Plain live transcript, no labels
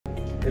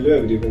Hello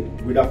everyone,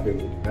 good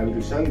afternoon. I am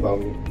Vrushang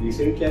Bawne.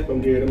 Recently I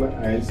completed my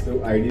IELTS through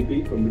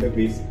IDP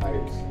computer-based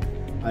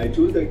IELTS. I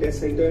chose the test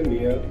center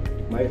near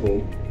my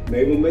home,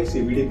 Mumbai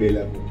CBD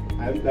Belapur.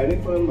 I am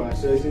planning for a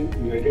master's in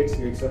United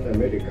States of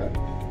America,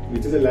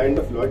 which is a land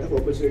of lot of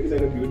opportunities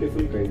and a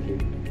beautiful country.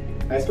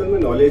 As per my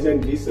knowledge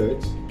and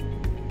research,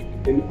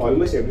 in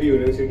almost every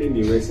university in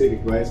USA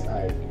requires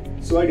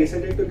IELTS. So I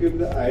decided to give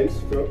the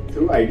IELTS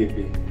through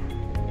IDP.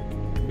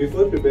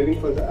 Before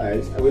preparing for the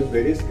IELTS, I was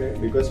very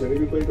scared because many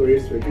people told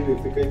it's very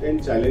difficult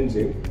and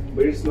challenging,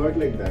 but it's not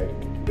like that.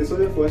 This was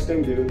the first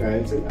time giving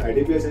IELTS and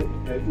IDP has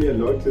helped me a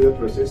lot through the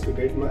process to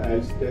get my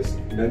IELTS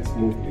test done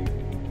smoothly.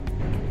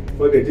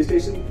 For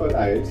registration for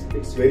IELTS,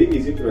 it's very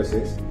easy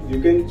process. You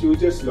can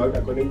choose your slot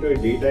according to your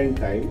date and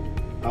time.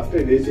 After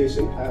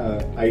registration,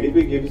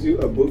 IDP gives you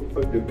a book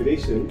for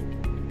preparation,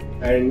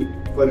 and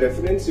for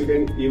reference you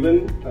can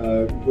even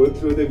go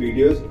through the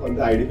videos on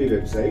the IDP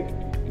website,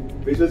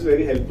 which was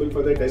very helpful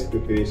for the test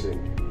preparation.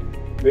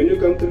 When you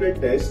come to the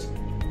test,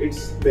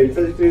 the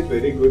infrastructure is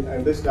very good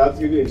and the staff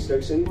give you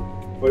instruction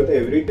for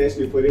every test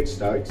before it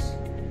starts.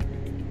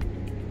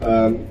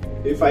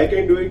 If I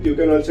can do it, you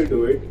can also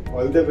do it.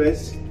 All the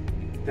best.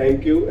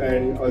 Thank you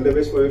and all the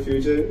best for your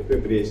future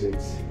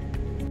preparations.